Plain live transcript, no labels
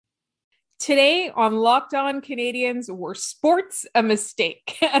Today on Locked On Canadians, were sports a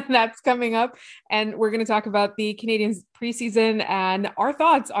mistake? And that's coming up. And we're going to talk about the Canadians preseason and our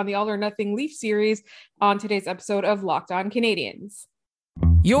thoughts on the All or Nothing Leaf series on today's episode of Locked On Canadians.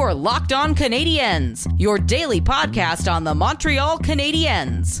 You're Locked On Canadiens, your daily podcast on the Montreal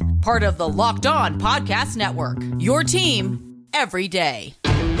Canadiens. Part of the Locked On Podcast Network, your team every day.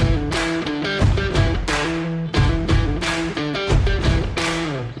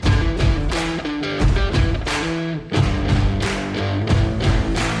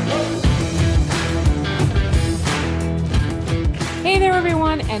 Hey there,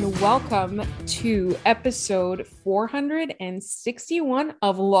 everyone, and welcome to episode 461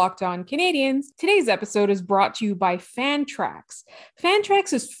 of Locked On Canadiens. Today's episode is brought to you by Fantrax.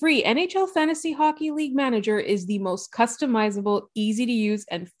 Fantrax is free. NHL Fantasy Hockey League Manager is the most customizable, easy-to-use,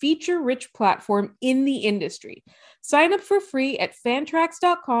 and feature-rich platform in the industry. Sign up for free at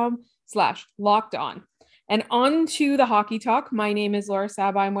fantrax.com/lockedon. And on to the hockey talk. My name is Laura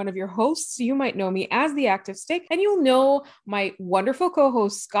Saba. I'm one of your hosts. You might know me as the Active Stick, and you'll know my wonderful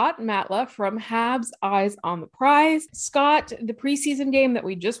co-host, Scott Matla from Habs Eyes on the Prize. Scott, the preseason game that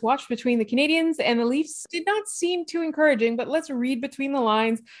we just watched between the Canadiens and the Leafs did not seem too encouraging, but let's read between the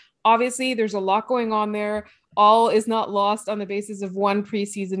lines. Obviously, there's a lot going on there. All is not lost on the basis of one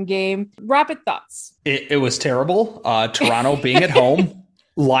preseason game. Rapid thoughts. It was terrible. Toronto being at home.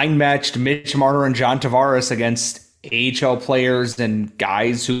 Line matched Mitch Marner and John Tavares against AHL players and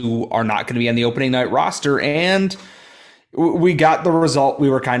guys who are not going to be on the opening night roster. And we got the result we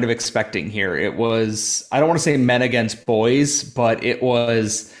were kind of expecting here. It was, I don't want to say men against boys, but it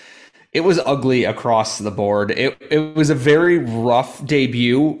was ugly across the board. It was a very rough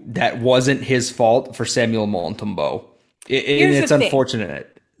debut that wasn't his fault for Samuel Montembeault. It's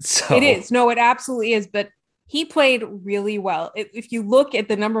unfortunate. So. It is. No, it absolutely is. But he played really well. If you look at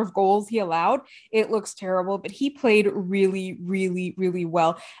the number of goals he allowed, it looks terrible, but he played really, really, really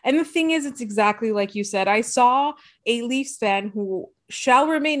well. And the thing is, it's exactly like you said. I saw a Leafs fan who shall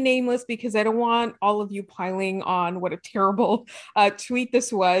remain nameless because I don't want all of you piling on what a terrible tweet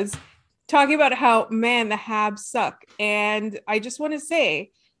this was, talking about how, man, the Habs suck. And I just want to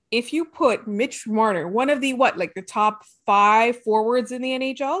say, if you put Mitch Marner, one of the the top 5 forwards in the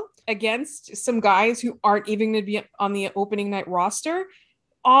NHL, against some guys who aren't even going to be on the opening night roster,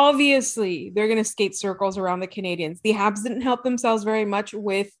 obviously they're going to skate circles around the Canadiens. The Habs didn't help themselves very much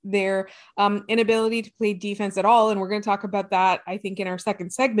with their inability to play defense at all. And we're going to talk about that, I think, in our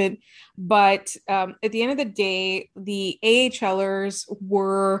second segment. But at the end of the day, the AHLers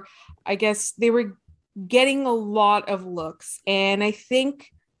were, I guess, they were getting a lot of looks. And I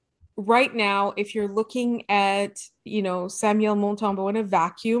think right now, if you're looking at, Samuel Montembeault in a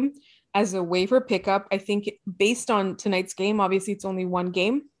vacuum as a waiver pickup, I think based on tonight's game, obviously it's only one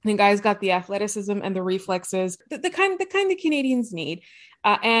game. The guy's got the athleticism and the reflexes, the kind the Canadians need.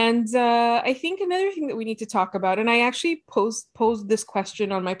 I think another thing that we need to talk about, and I actually posed this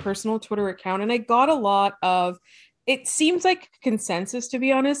question on my personal Twitter account, and I got a lot of, it seems like consensus, to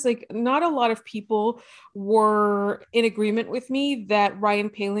be honest. Like, not a lot of people were in agreement with me that Ryan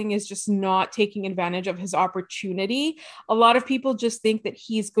Poehling is just not taking advantage of his opportunity. A lot of people just think that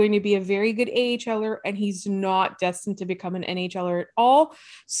he's going to be a very good AHLer and he's not destined to become an NHLer at all.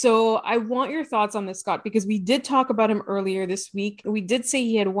 So I want your thoughts on this, Scott, because we did talk about him earlier this week. We did say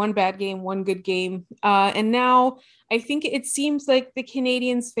he had one bad game, one good game. And now I think it seems like the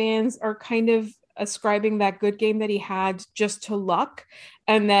Canadiens fans are kind of ascribing that good game that he had just to luck,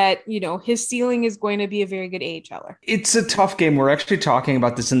 and that, his ceiling is going to be a very good AHLer. It's a tough game. We're actually talking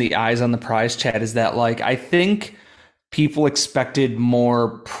about this in the Eyes on the Prize chat, is that, I think people expected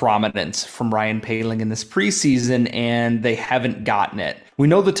more prominence from Ryan Poehling in this preseason, and they haven't gotten it. We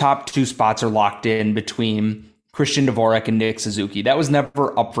know the top 2 spots are locked in between Christian Dvorak and Nick Suzuki. That was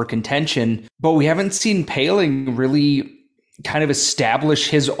never up for contention, but we haven't seen Poehling really kind of establish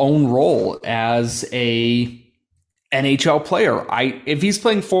his own role as a NHL player. If he's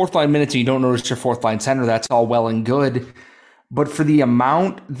playing 4th line minutes and you don't notice your 4th line center, that's all well and good. But for the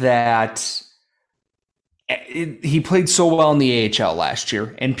amount that he played so well in the AHL last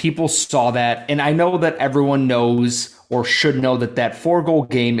year, and people saw that, and I know that everyone knows or should know that 4-goal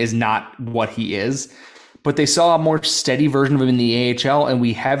game is not what he is, but they saw a more steady version of him in the AHL, and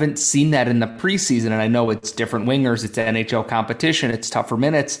we haven't seen that in the preseason. And I know it's different wingers, it's NHL competition, it's tougher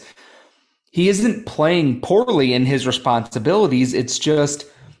minutes. He isn't playing poorly in his responsibilities. It's just,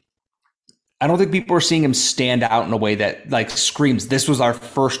 I don't think people are seeing him stand out in a way that screams, this was our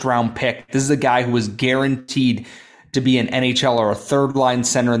first round pick. This is a guy who was guaranteed to be an NHL or a 3rd line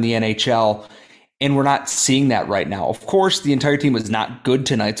center in the NHL. And we're not seeing that right now. Of course, the entire team was not good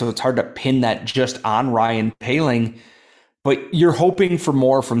tonight, so it's hard to pin that just on Ryan Poehling. But you're hoping for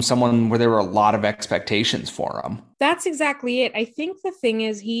more from someone where there were a lot of expectations for him. That's exactly it. I think the thing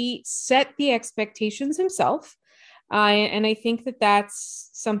is he set the expectations himself. And I think that that's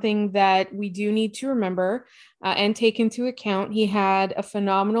something that we do need to remember and take into account. He had a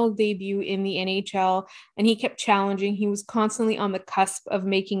phenomenal debut in the NHL and he kept challenging. He was constantly on the cusp of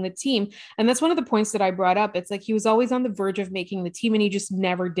making the team. And that's one of the points that I brought up. It's like he was always on the verge of making the team and he just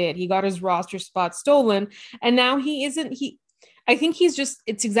never did. He got his roster spot stolen. And now I think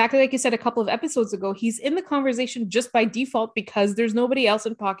it's exactly like you said a couple of episodes ago. He's in the conversation just by default because there's nobody else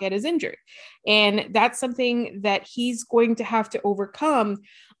and Paquette is injured. And that's something that he's going to have to overcome.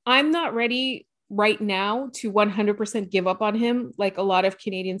 I'm not ready right now to 100% give up on him like a lot of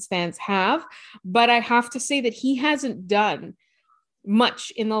Canadiens fans have, but I have to say that he hasn't done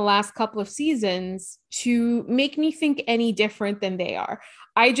much in the last couple of seasons to make me think any different than they are.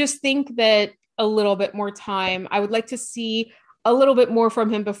 I just think that a little bit more time, I would like to see a little bit more from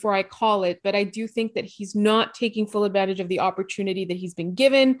him before I call it, but I do think that he's not taking full advantage of the opportunity that he's been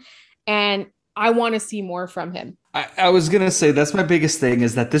given, and I want to see more from him. I was going to say that's my biggest thing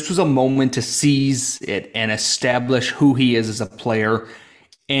is that this was a moment to seize it and establish who he is as a player,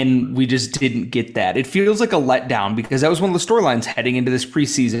 and we just didn't get that. It feels like a letdown because that was one of the storylines heading into this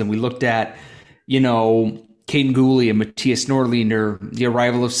preseason. We looked at, Caden Gooley and Matthias Norlinder, the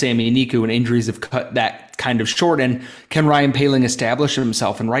arrival of Sammy Niku, and injuries have cut that kind of short. And can Ryan Poehling establish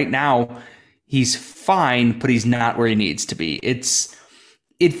himself? And right now, he's fine, but he's not where he needs to be.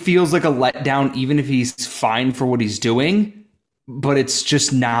 It feels like a letdown, even if he's fine for what he's doing, but it's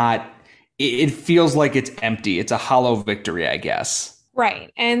just not. It feels like it's empty. It's a hollow victory, I guess.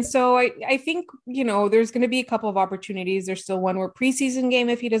 Right. And so I think, there's going to be a couple of opportunities. There's still one more preseason game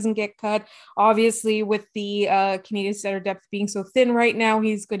if he doesn't get cut. Obviously, with the Canadian center depth being so thin right now,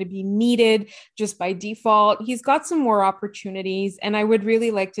 he's going to be needed just by default. He's got some more opportunities, and I would really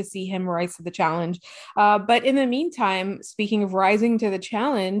like to see him rise to the challenge. But in the meantime, speaking of rising to the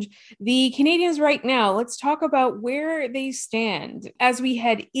challenge, the Canadiens right now, let's talk about where they stand as we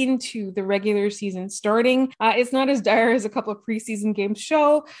head into the regular season starting. It's not as dire as a couple of preseason games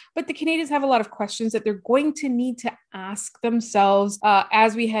show, but the Canadiens have a lot of questions that they're going to need to ask themselves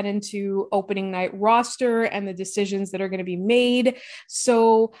as we head into opening night roster and the decisions that are going to be made.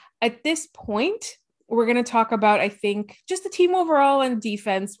 So at this point, we're going to talk about, I think, just the team overall and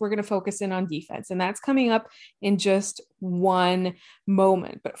defense. We're going to focus in on defense, and that's coming up in just one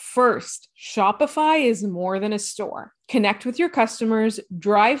moment. But first, Shopify is more than a store. Connect with your customers,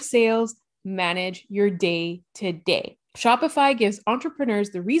 drive sales, manage your day to day. Shopify gives entrepreneurs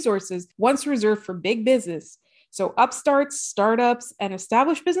the resources once reserved for big business. So upstarts, startups, and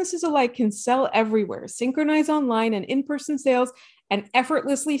established businesses alike can sell everywhere, synchronize online and in-person sales, and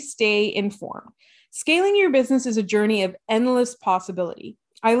effortlessly stay informed. Scaling your business is a journey of endless possibility.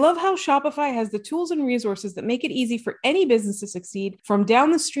 I love how Shopify has the tools and resources that make it easy for any business to succeed from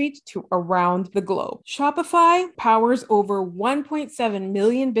down the street to around the globe. Shopify powers over 1.7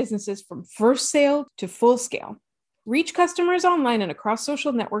 million businesses from first sale to full scale. Reach customers online and across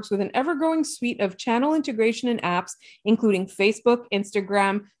social networks with an ever-growing suite of channel integration and apps, including Facebook,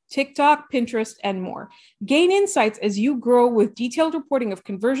 Instagram, TikTok, Pinterest, and more. Gain insights as you grow with detailed reporting of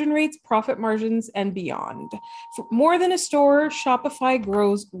conversion rates, profit margins, and beyond. For more than a store, Shopify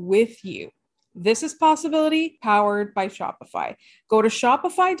grows with you. This is Possibility powered by Shopify. Go to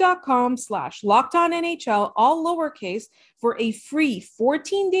shopify.com/LockedOnNHL, all lowercase, for a free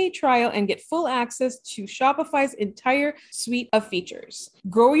 14-day trial and get full access to Shopify's entire suite of features.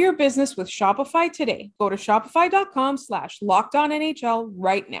 Grow your business with Shopify today. Go to shopify.com/LockedOnNHL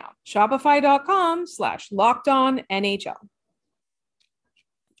right now. Shopify.com/LockedOnNHL.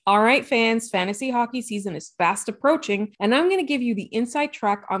 All right, fans, fantasy hockey season is fast approaching, and I'm going to give you the inside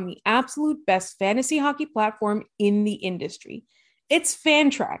track on the absolute best fantasy hockey platform in the industry. It's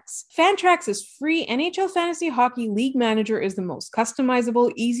Fantrax. Fantrax's free NHL Fantasy Hockey League Manager is the most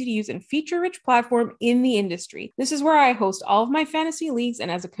customizable, easy to use, and feature-rich platform in the industry. This is where I host all of my fantasy leagues, and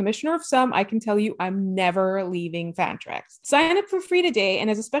as a commissioner of some, I can tell you I'm never leaving Fantrax. Sign up for free today,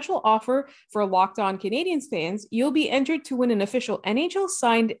 and as a special offer for Locked On Canadiens fans, you'll be entered to win an official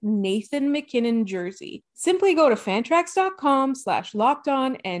NHL-signed Nathan MacKinnon jersey. Simply go to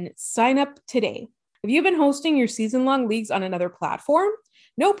fantrax.com/lockedon and sign up today. Have you been hosting your season-long leagues on another platform?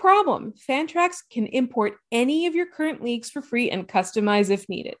 No problem. Fantrax can import any of your current leagues for free and customize if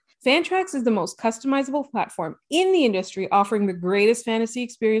needed. Fantrax is the most customizable platform in the industry, offering the greatest fantasy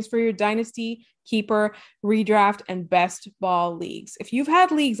experience for your dynasty, keeper, redraft, and best ball leagues. If you've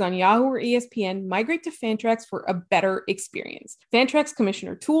had leagues on Yahoo or ESPN, migrate to Fantrax for a better experience. Fantrax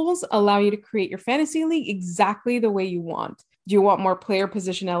commissioner tools allow you to create your fantasy league exactly the way you want. Do you want more player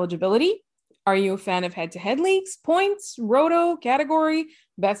position eligibility? Are you a fan of head-to-head leagues, points, roto, category,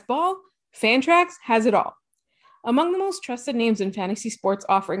 best ball? Fantrax has it all. Among the most trusted names in fantasy sports,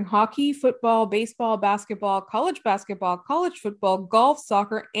 offering hockey, football, baseball, basketball, college football, golf,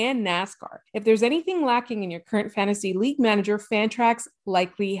 soccer, and NASCAR. If there's anything lacking in your current fantasy league manager, Fantrax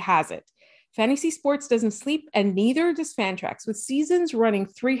likely has it. Fantasy sports doesn't sleep, and neither does Fantrax, with seasons running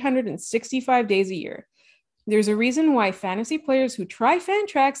 365 days a year. There's a reason why fantasy players who try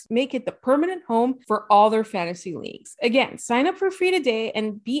Fantrax make it the permanent home for all their fantasy leagues. Again, sign up for free today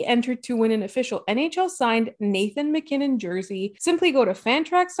and be entered to win an official NHL signed Nathan MacKinnon jersey. Simply go to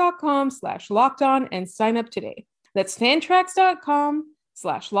fantrax.com/lockedon and sign up today. That's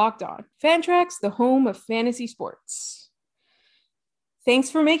fantrax.com/lockedon. Fantrax, the home of fantasy sports.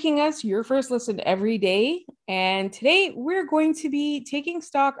 Thanks for making us your first listen every day. And today we're going to be taking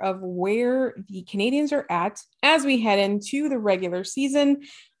stock of where the Canadiens are at as we head into the regular season.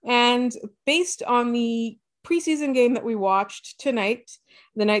 And based on the preseason game that we watched tonight,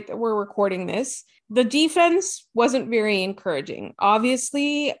 the night that we're recording this, the defense wasn't very encouraging.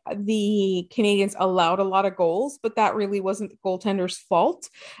 Obviously, the Canadiens allowed a lot of goals, but that really wasn't the goaltender's fault.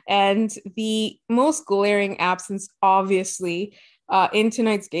 And the most glaring absence, obviously, in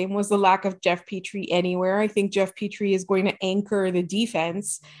tonight's game was the lack of Jeff Petrie anywhere. I think Jeff Petrie is going to anchor the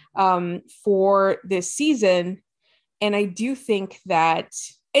defense for this season. And I do think that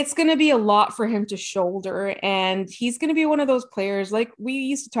it's going to be a lot for him to shoulder. And he's going to be one of those players, like we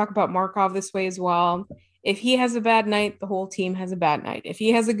used to talk about Markov this way as well. If he has a bad night, the whole team has a bad night. If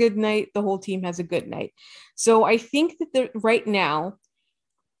he has a good night, the whole team has a good night. So I think that right now,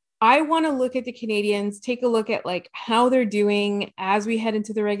 I want to look at the Canadiens, take a look at like how they're doing as we head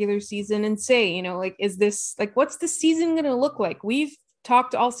into the regular season and say, you know, like, is this like, what's the season going to look like? We've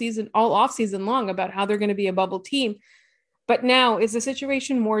talked all off season long about how they're going to be a bubble team, but now is the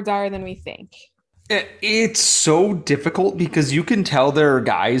situation more dire than we think? It's so difficult because you can tell there are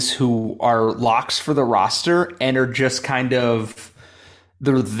guys who are locks for the roster and are just kind of,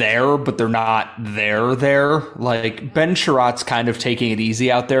 they're there, but they're not there. Like Ben Sherratt's kind of taking it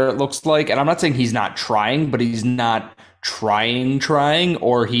easy out there, it looks like. And I'm not saying he's not trying, but he's not trying,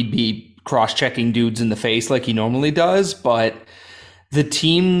 or he'd be cross-checking dudes in the face like he normally does. But the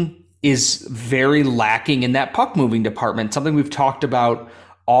team is very lacking in that puck-moving department, something we've talked about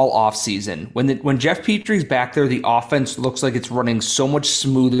all offseason. When Jeff Petrie's back there, the offense looks like it's running so much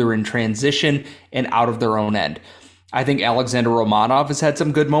smoother in transition and out of their own end. I think Alexander Romanov has had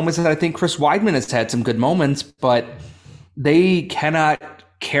some good moments, and I think Chris Weidman has had some good moments, but they cannot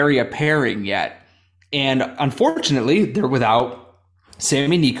carry a pairing yet. And unfortunately, they're without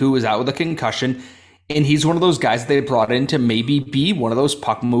Sami Niku, who is out with a concussion, and he's one of those guys that they brought in to maybe be one of those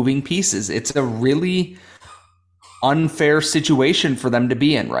puck-moving pieces. It's a really unfair situation for them to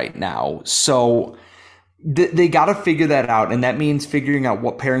be in right now. So they got to figure that out, and that means figuring out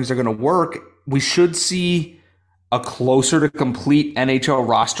what pairings are going to work. We should see a closer to complete NHL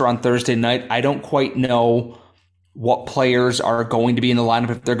roster on Thursday night. I don't quite know what players are going to be in the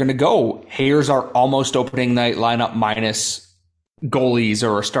lineup if they're going to go. Here's our almost opening night lineup minus goalies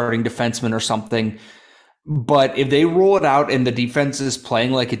or a starting defenseman or something. But if they roll it out and the defense is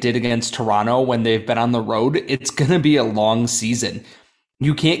playing like it did against Toronto when they've been on the road, it's going to be a long season.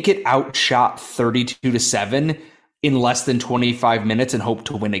 You can't get outshot 32-7 in less than 25 minutes and hope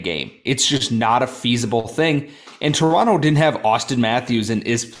to win a game. It's just not a feasible thing. And Toronto didn't have Auston Matthews and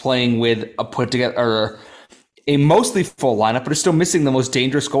is playing with a put together or a mostly full lineup, but is still missing the most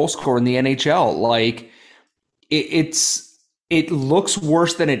dangerous goal scorer in the NHL. Like it looks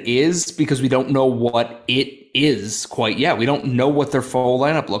worse than it is because we don't know what it is quite yet. We don't know what their full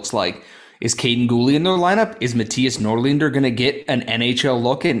lineup looks like. Is Caden Gooley in their lineup? Is Matthias Norlinder going to get an NHL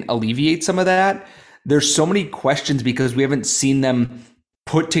look and alleviate some of that? There's so many questions because we haven't seen them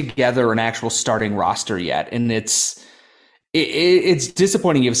put together an actual starting roster yet. And it's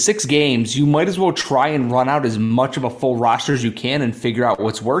disappointing. You have 6 games. You might as well try and run out as much of a full roster as you can and figure out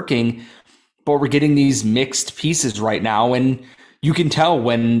what's working. But we're getting these mixed pieces right now. And you can tell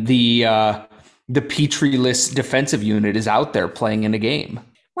when the Petrie-less defensive unit is out there playing in a game.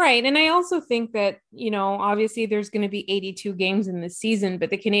 Right. And I also think that, you know, obviously there's going to be 82 games in this season, but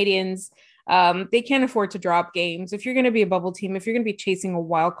the Canadiens They can't afford to drop games. If you're going to be a bubble team, if you're going to be chasing a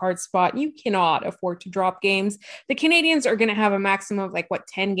wild card spot, you cannot afford to drop games. The Canadiens are going to have a maximum of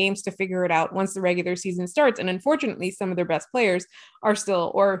 10 games to figure it out once the regular season starts. And unfortunately, some of their best players are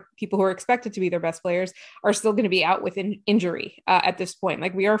still, or people who are expected to be their best players, are still going to be out with injury at this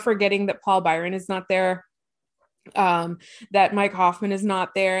point. We are forgetting that Paul Byron is not there, that Mike Hoffman is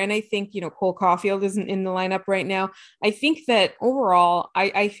not there. And I think, Cole Caulfield isn't in the lineup right now. I think that overall,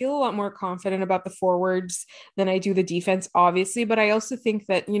 I feel a lot more confident about the forwards than I do the defense, obviously. But I also think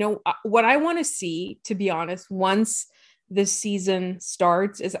that, what I want to see, to be honest, once this season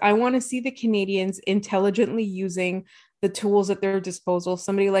starts, is I want to see the Canadiens intelligently using the tools at their disposal.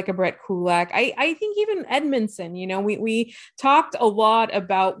 Somebody like a Brett Kulak. I think even Edmondson, we talked a lot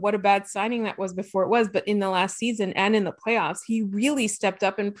about what a bad signing that was before it was, but in the last season and in the playoffs, he really stepped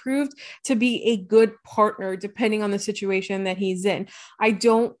up and proved to be a good partner depending on the situation that he's in. I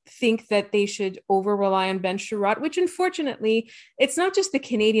don't think that they should over rely on Ben Chiarot, which unfortunately, it's not just the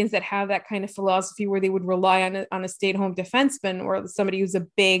Canadiens that have that kind of philosophy where they would rely on a stay-at-home defenseman or somebody who's a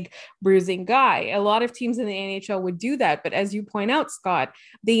big bruising guy. A lot of teams in the NHL would do that. But as you point out, Scott,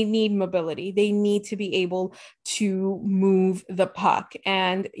 they need mobility. They need to be able to move the puck.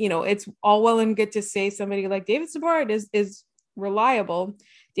 And, it's all well and good to say somebody like David Savard is reliable.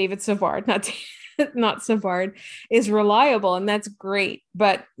 David Savard, not Savard, is reliable. And that's great.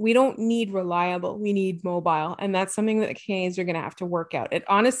 But we don't need reliable. We need mobile. And that's something that the Canadiens are going to have to work out. And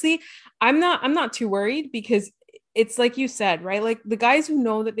honestly, I'm not too worried, because it's like you said, right? The guys who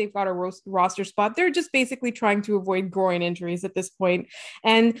know that they've got a roster spot, they're just basically trying to avoid groin injuries at this point.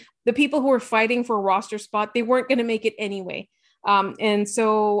 And the people who are fighting for a roster spot, they weren't going to make it anyway. And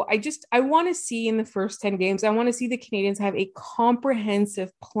so I want to see in the first 10 games, I want to see the Canadiens have a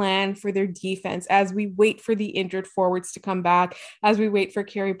comprehensive plan for their defense as we wait for the injured forwards to come back, as we wait for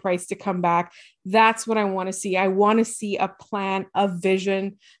Carey Price to come back. That's what I want to see. I want to see a plan, a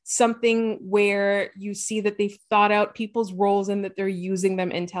vision, something where you see that they've thought out people's roles and that they're using them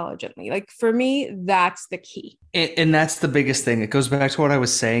intelligently. For me, that's the key. And that's the biggest thing. It goes back to what I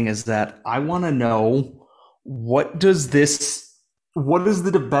was saying, is that I want to know, what does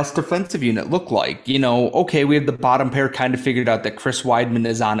the best defensive unit look like? Okay, we have the bottom pair kind of figured out that Chris Weidman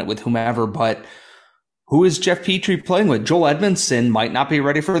is on it with whomever, but who is Jeff Petrie playing with? Joel Edmondson might not be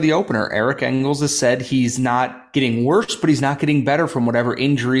ready for the opener. Eric Engels has said he's not getting worse, but he's not getting better from whatever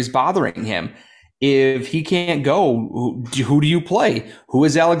injury is bothering him. If he can't go, who do you play? Who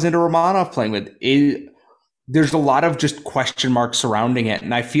is Alexander Romanov playing with? There's a lot of just question marks surrounding it.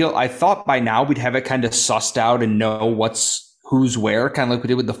 And I thought by now we'd have it kind of sussed out and know who's where, kind of like we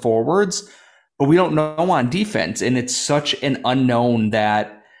did with the forwards, but we don't know on defense. And it's such an unknown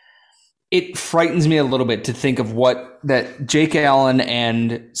that it frightens me a little bit to think of that Jake Allen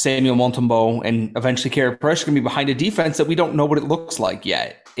and Samuel Montembeault and eventually Carey Price are going to be behind a defense that we don't know what it looks like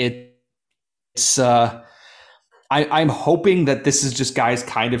yet. I'm hoping that this is just guys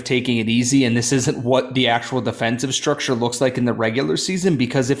kind of taking it easy, and this isn't what the actual defensive structure looks like in the regular season,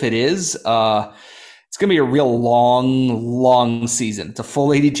 because if it is, it's going to be a real long season. It's a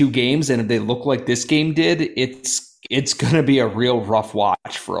full 82 games, and if they look like this game did, it's going to be a real rough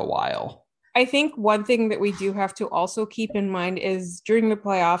watch for a while. I think one thing that we do have to also keep in mind is during the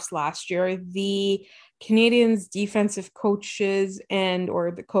playoffs last year, the Canadiens defensive coaches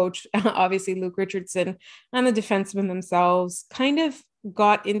or the coach, obviously Luke Richardson, and the defensemen themselves kind of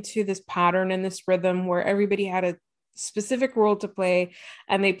got into this pattern and this rhythm where everybody had a specific role to play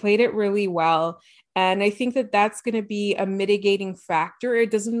and they played it really well. And I think that that's going to be a mitigating factor.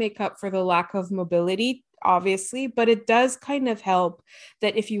 It doesn't make up for the lack of mobility, obviously, but it does kind of help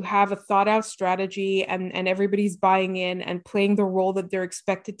that if you have a thought out strategy and everybody's buying in and playing the role that they're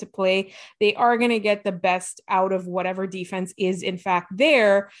expected to play, they are going to get the best out of whatever defense is in fact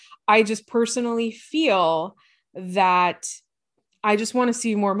there. I just personally feel that I just want to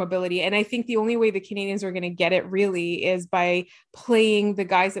see more mobility. And I think the only way the Canadiens are going to get it really is by playing the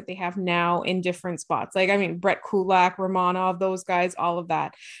guys that they have now in different spots. Brett Kulak, Romanov, those guys, all of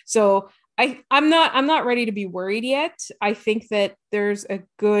that. So I'm not ready to be worried yet. I think that there's a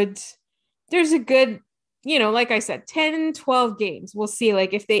good, like I said, 10, 12 games. We'll see.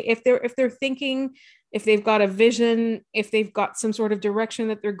 If they're thinking, if they've got a vision, if they've got some sort of direction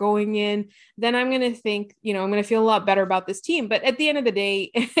that they're going in, then I'm going to think, I'm going to feel a lot better about this team. But at the end of the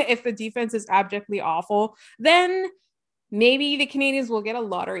day, if the defense is abjectly awful, then maybe the Canadiens will get a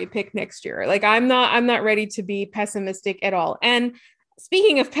lottery pick next year. I'm not ready to be pessimistic at all. And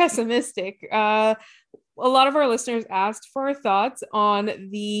speaking of pessimistic, A lot of our listeners asked for our thoughts on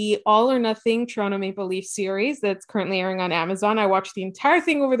the All or Nothing Toronto Maple Leaf series that's currently airing on Amazon. I watched the entire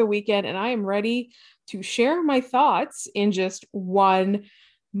thing over the weekend, and I am ready to share my thoughts in just one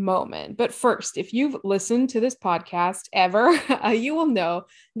moment. But first, if you've listened to this podcast ever, you will know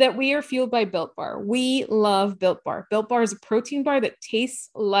that we are fueled by Built Bar. We love Built Bar. Built Bar is a protein bar that tastes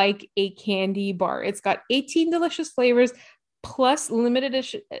like a candy bar. It's got 18 delicious flavors plus limited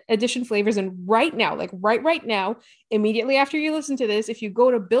edition flavors. And right now, like right now, immediately after you listen to this, if you go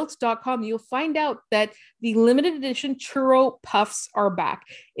to built.com, you'll find out that the limited edition churro puffs are back.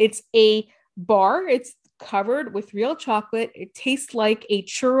 It's a bar. It's covered with real chocolate. It tastes like a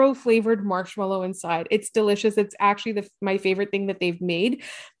churro flavored marshmallow inside. It's delicious. It's actually my favorite thing that they've made,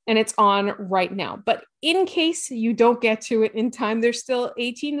 and it's on right now. But in case you don't get to it in time, there's still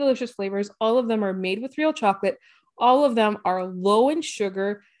 18 delicious flavors. All of them are made with real chocolate. All of them are low in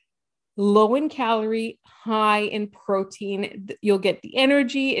sugar, low in calorie, high in protein. You'll get the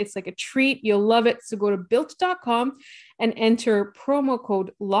energy. It's like a treat. You'll love it. So go to built.com and enter promo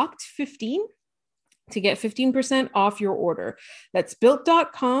code LOCKED15 to get 15% off your order. That's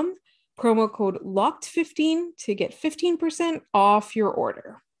built.com, promo code LOCKED15 to get 15% off your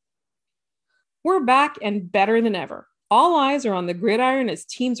order. We're back and better than ever. All eyes are on the gridiron as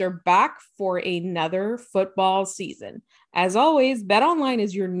teams are back for another football season. As always, BetOnline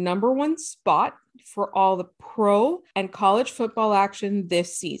is your number one spot for all the pro and college football action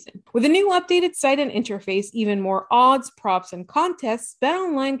this season. With a new updated site and interface, even more odds, props, and contests,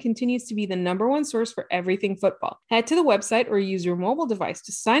 BetOnline continues to be the number one source for everything football. Head to the website or use your mobile device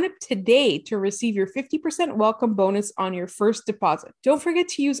to sign up today to receive your 50% welcome bonus on your first deposit. Don't forget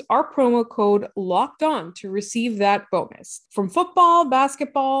to use our promo code LOCKEDON to receive that bonus. From football,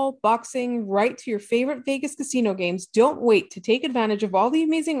 basketball, boxing, right to your favorite Vegas casino games, don't wait to take advantage of all the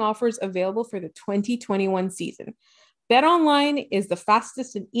amazing offers available for the 2021 season. BetOnline is the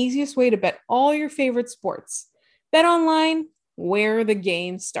fastest and easiest way to bet all your favorite sports. BetOnline, where the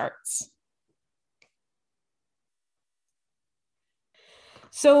game starts.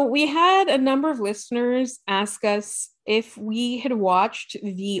 So we had a number of listeners ask us if we had watched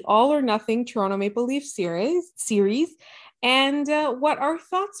the All or Nothing Toronto Maple Leaf series and what our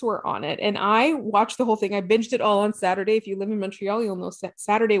thoughts were on it. And I watched the whole thing. I binged it all on Saturday. If you live in Montreal, you'll know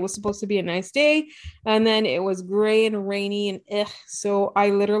Saturday was supposed to be a nice day. And then it was gray and rainy and so I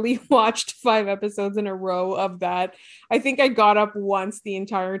literally watched 5 episodes in a row of that. I think I got up once the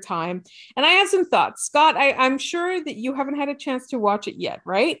entire time. And I have some thoughts. Scott, I'm sure that you haven't had a chance to watch it yet,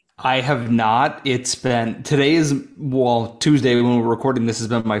 right? I have not. Today is Tuesday when we're recording. This has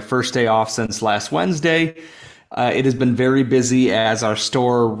been my first day off since last Wednesday. It has been very busy as our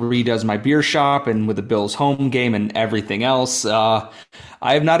store redoes my beer shop and with the Bills home game and everything else. I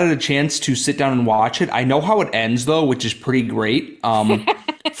have not had a chance to sit down and watch it. I know how it ends, though, which is pretty great.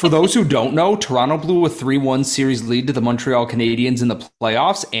 For those who don't know, Toronto blew a 3-1 series lead to the Montreal Canadiens in the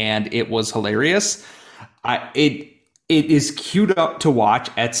playoffs, and it was hilarious. It is queued up to watch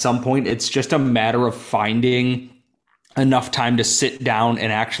at some point. It's just a matter of finding enough time to sit down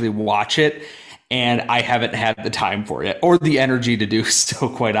and actually watch it. And I haven't had the time for it or the energy to do so,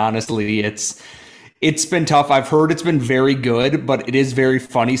 quite honestly. It's been tough. I've heard it's been very good, but it is very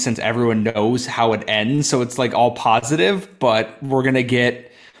funny since everyone knows how it ends. So it's like all positive, but we're going to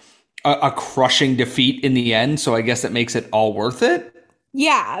get a crushing defeat in the end. So I guess it makes it all worth it.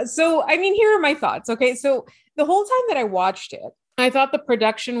 Yeah. So, I mean, here are my thoughts. Okay. So the whole time that I watched it, I thought the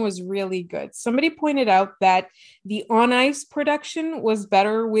production was really good. Somebody pointed out that the on ice production was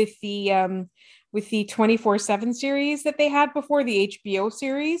better with the 24/7 series that they had before, the HBO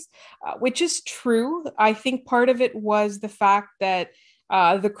series, which is true. I think part of it was the fact that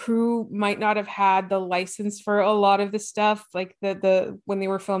the crew might not have had the license for a lot of the stuff, like the when they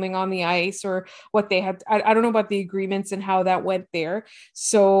were filming on the ice or what they had. I don't know about the agreements and how that went there.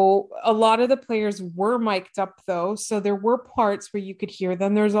 So a lot of the players were mic'd up though. So there were parts where you could hear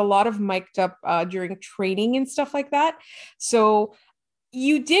them. There's a lot of mic'd up during training and stuff like that. So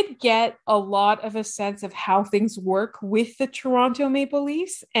you did get a lot of a sense of how things work with the Toronto Maple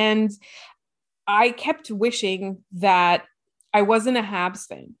Leafs. And I kept wishing that I wasn't a Habs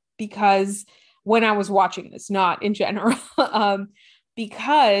fan, because when I was watching this, not in general,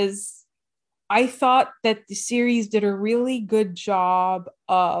 because I thought that the series did a really good job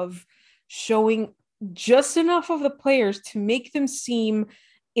of showing just enough of the players to make them seem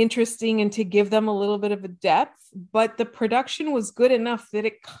interesting and to give them a little bit of a depth, but the production was good enough that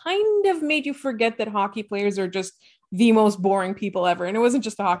it kind of made you forget that hockey players are just the most boring people ever. And it wasn't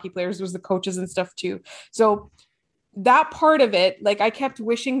just the hockey players, it was the coaches and stuff too. So that part of it, like I kept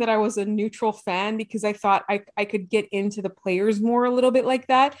wishing that I was a neutral fan because I thought I could get into the players more a little bit like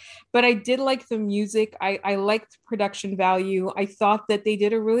that. But I did like the music. I liked production value. I thought that they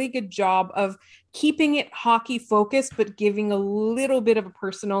did a really good job of keeping it hockey focused, but giving a little bit of a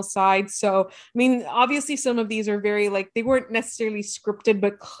personal side. So, I mean, obviously some of these are very like, they weren't necessarily scripted,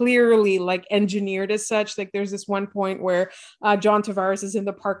 but clearly like engineered as such. Like there's this one point where John Tavares is in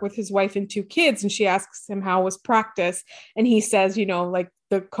the park with his wife and 2 kids, and she asks him how was practice. And he says, you know, like,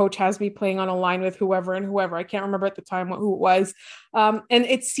 the coach has me playing on a line with whoever and whoever. I can't remember at the time who it was. And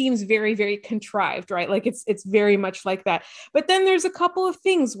it seems very, very contrived, right? Like it's very much like that. But then there's a couple of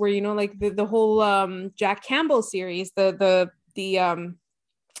things where, you know, like the whole Jack Campbell series, the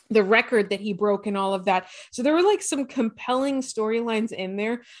record that he broke and all of that. So there were like some compelling storylines in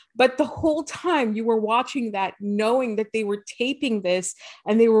there, but the whole time you were watching that, knowing that they were taping this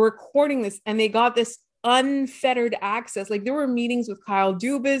and they were recording this and they got this unfettered access. Like there were meetings with Kyle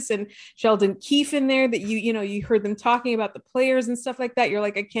Dubas and Sheldon Keefe in there that you heard them talking about the players and stuff like that. You're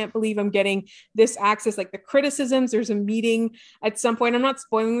like, I can't believe I'm getting this access. Like the criticisms, there's a meeting at some point. I'm not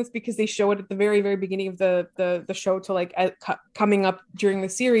spoiling this because they show it at the very, very beginning of the show to like coming up during the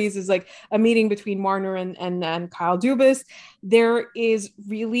series is like a meeting between Marner and Kyle Dubas. There is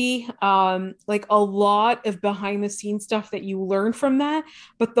really like a lot of behind the scenes stuff that you learn from that,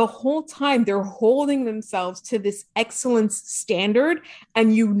 but the whole time they're holding themselves to this excellence standard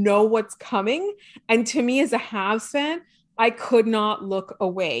and you know what's coming. And to me as a Habs fan, I could not look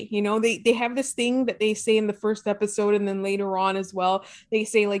away. You know, they have this thing that they say in the first episode and then later on as well. They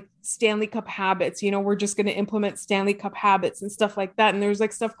say like Stanley Cup habits, you know, we're just going to implement Stanley Cup habits and stuff like that. And there's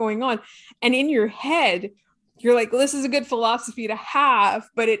like stuff going on. And in your head, you're like, well, this is a good philosophy to have,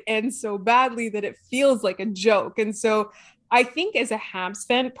 but it ends so badly that it feels like a joke. And so I think as a Habs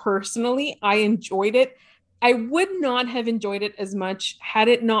fan, personally, I enjoyed it. I would not have enjoyed it as much had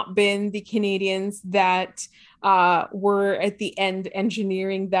it not been the Canadians that were at the end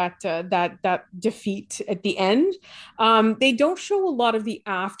engineering that defeat at the end. They don't show a lot of the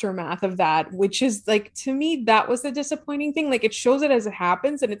aftermath of that, which is like, to me, that was the disappointing thing. Like it shows it as it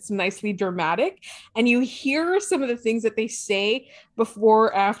happens and it's nicely dramatic. And you hear some of the things that they say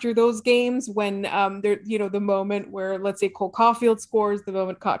before, after those games when they're, you know, the moment where let's say Cole Caulfield scores, the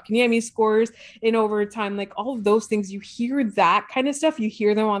moment Kotkaniemi scores in overtime, like all of those things, you hear that kind of stuff. You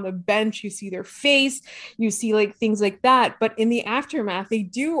hear them on the bench, you see their face, you see like things like that. But in the aftermath, they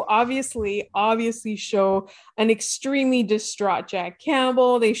do obviously show an extremely distraught Jack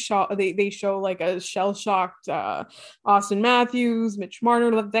Campbell. They show like a shell-shocked Austin Matthews, Mitch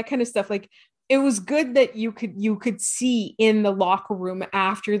Marner, that kind of stuff. Like it was good that you could see in the locker room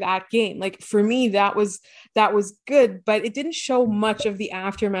after that game. Like for me, that was good, but it didn't show much of the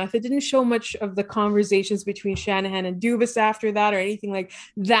aftermath. It didn't show much of the conversations between Shanahan and Dubas after that or anything like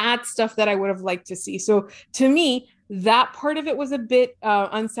that stuff that I would have liked to see. So to me, that part of it was a bit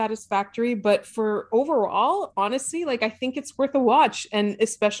unsatisfactory, but for overall, honestly, like I think it's worth a watch, and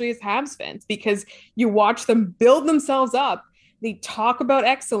especially as Habs fans, because you watch them build themselves up. They talk about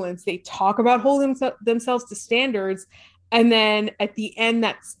excellence. They talk about holding themselves to standards. And then at the end,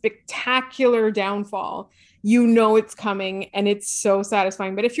 that spectacular downfall, you know it's coming and it's so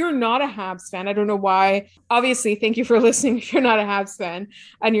satisfying. But if you're not a Habs fan, I don't know why. Obviously, thank you for listening. If you're not a Habs fan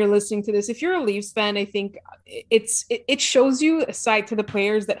and you're listening to this, if you're a Leafs fan, I think it shows you a side to the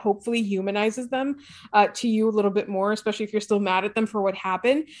players that hopefully humanizes them to you a little bit more, especially if you're still mad at them for what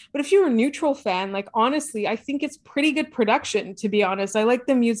happened. But if you're a neutral fan, like honestly, I think it's pretty good production, to be honest. I like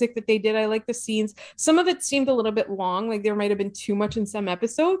the music that they did. I like the scenes. Some of it seemed a little bit long, like there might have been too much in some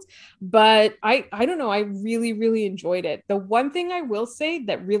episodes, but I don't know. I really, really enjoyed it. The one thing I will say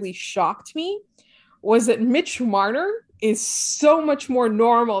that really shocked me was that Mitch Marner is so much more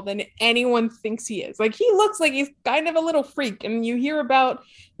normal than anyone thinks he is. Like he looks like he's kind of a little freak, and you hear about,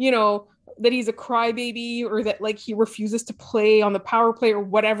 you know, that he's a crybaby or that like he refuses to play on the power play or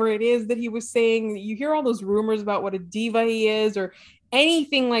whatever it is that he was saying. You hear all those rumors about what a diva he is or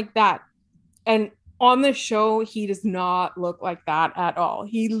anything like that. And on the show, he does not look like that at all.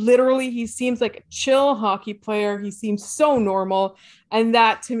 He seems like a chill hockey player. He seems so normal. And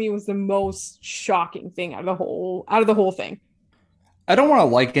that to me was the most shocking thing out of the whole thing. I don't want to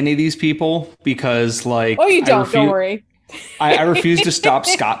like any of these people because like, oh, you don't worry. I refuse to stop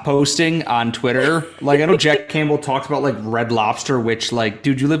Scott posting on Twitter. Like I know Jack Campbell talked about like Red Lobster, which like,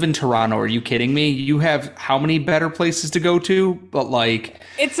 dude, you live in Toronto. Are you kidding me? You have how many better places to go to? But like,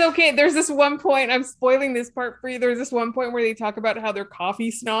 it's okay. There's this one point, I'm spoiling this part for you. There's this one point where they talk about how they're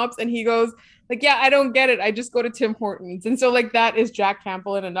coffee snobs and he goes like, yeah, I don't get it. I just go to Tim Hortons. And so like that is Jack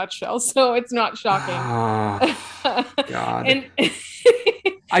Campbell in a nutshell. So it's not shocking. God. And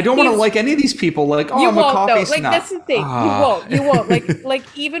I don't want to like any of these people. Like, oh, you I'm a won't coffee though. Like snob. that's the thing. You won't. Like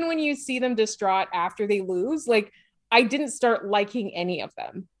even when you see them distraught after they lose, like I didn't start liking any of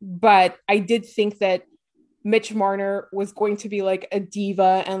them, but I did think that Mitch Marner was going to be like a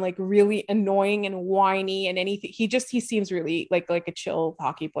diva and like really annoying and whiny and anything. He seems really like a chill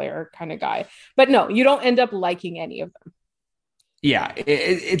hockey player kind of guy. But no, you don't end up liking any of them. Yeah,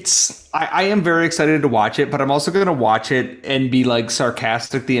 I am very excited to watch it, but I'm also going to watch it and be like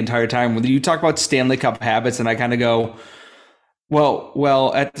sarcastic the entire time. When you talk about Stanley Cup habits, and I kind of go,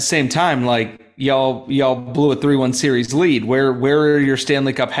 well, at the same time, like y'all blew a 3-1 series lead. Where are your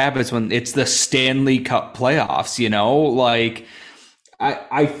Stanley Cup habits when it's the Stanley Cup playoffs, you know? Like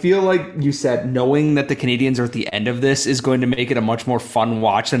I feel like you said knowing that the Canadiens are at the end of this is going to make it a much more fun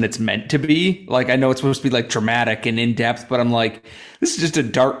watch than it's meant to be. Like I know it's supposed to be like dramatic and in depth, but I'm like, this is just a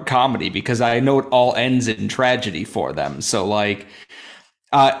dark comedy because I know it all ends in tragedy for them. So like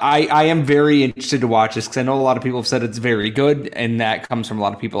I am very interested to watch this because I know a lot of people have said it's very good, and that comes from a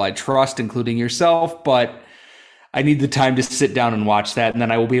lot of people I trust, including yourself. But I need the time to sit down and watch that, and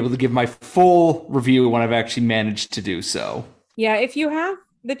then I will be able to give my full review when I've actually managed to do so. Yeah, if you have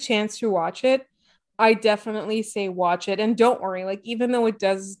the chance to watch it, I definitely say watch it. And don't worry, like, even though it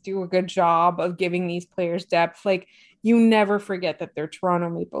does do a good job of giving these players depth, like, you never forget that they're Toronto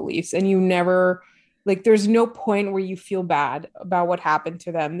Maple Leafs, and you never, like, there's no point where you feel bad about what happened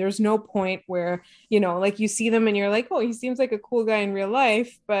to them. There's no point where, like, you see them and you're like, oh, he seems like a cool guy in real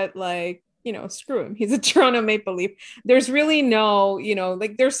life, but like, screw him. He's a Toronto Maple Leaf. There's really no,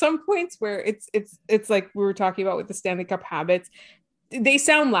 like there's some points where it's like we were talking about with the Stanley Cup habits. They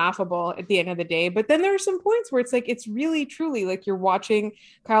sound laughable at the end of the day, but then there are some points where it's like it's really truly like you're watching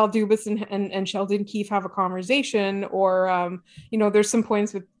Kyle Dubas and Sheldon Keefe have a conversation, or there's some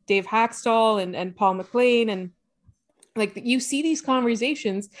points with Dave Hackstall and Paul McLean, and like you see these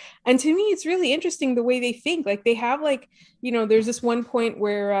conversations, and to me it's really interesting the way they think. Like they have like there's this one point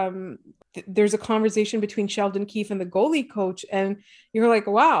where there's a conversation between Sheldon Keefe and the goalie coach, and you're like,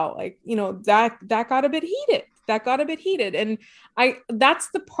 wow, like that got a bit heated. And that's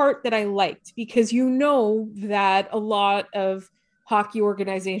the part that I liked, because that a lot of hockey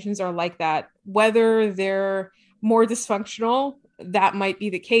organizations are like that. Whether they're more dysfunctional, that might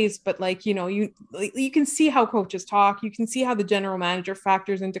be the case, but like you can see how coaches talk, you can see how the general manager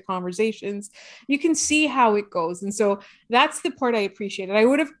factors into conversations, you can see how it goes. And so that's the part I appreciated. I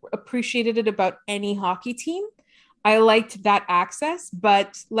would have appreciated it about any hockey team. I liked that access,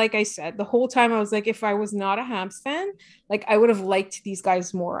 but like I said, the whole time I was like, if I was not a Habs fan, like I would have liked these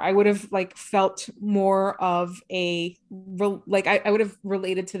guys more. I would have like felt more of I would have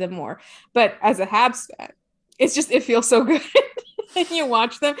related to them more. But as a Habs fan, it feels so good. And you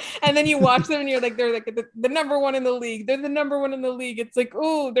watch them, and then you watch them and you're like, they're like the number one in the league. They're the number one in the league. It's like,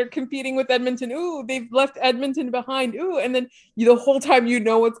 oh, they're competing with Edmonton. Oh, they've left Edmonton behind. Oh, and then the whole time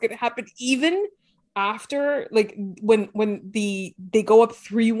what's going to happen, even after like when they go up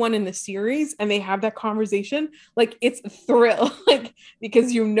 3-1 in the series and they have that conversation, like it's a thrill, like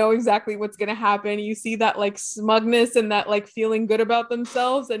because exactly what's going to happen. You see that like smugness and that like feeling good about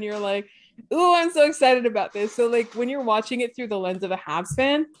themselves, and you're like, oh, I'm so excited about this. So like when you're watching it through the lens of a Habs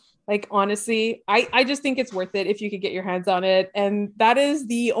fan, like honestly, I just think it's worth it if you could get your hands on it. And that is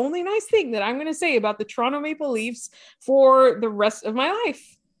the only nice thing that I'm going to say about the Toronto Maple Leafs for the rest of my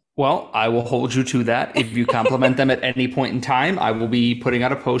life. Well, I will hold you to that. If you compliment them at any point in time, I will be putting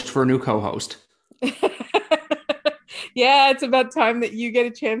out a post for a new co-host. Yeah, it's about time that you get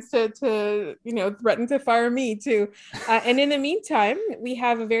a chance to threaten to fire me too. And in the meantime, we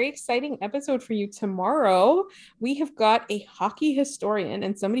have a very exciting episode for you tomorrow. We have got a hockey historian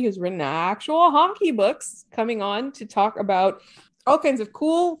and somebody who's written actual hockey books coming on to talk about all kinds of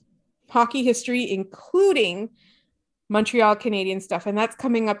cool hockey history, including Montreal Canadiens stuff, and that's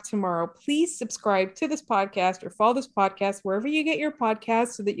coming up tomorrow. Please subscribe to this podcast or follow this podcast wherever you get your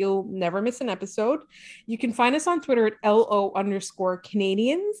podcasts so that you'll never miss an episode. You can find us on Twitter at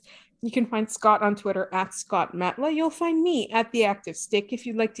LO_Canadiens. You can find Scott on Twitter at Scott Matla. You'll find me at The Active Stick. If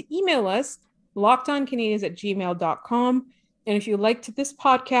you'd like to email us, lockedoncanadiens@gmail.com. And if you liked this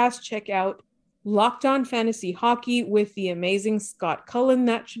podcast, check out Locked On Fantasy Hockey with the amazing Scott Cullen.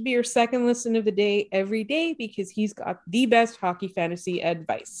 That should be your second listen of the day every day, because he's got the best hockey fantasy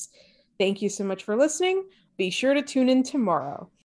advice. Thank you so much for listening. Be sure to tune in tomorrow.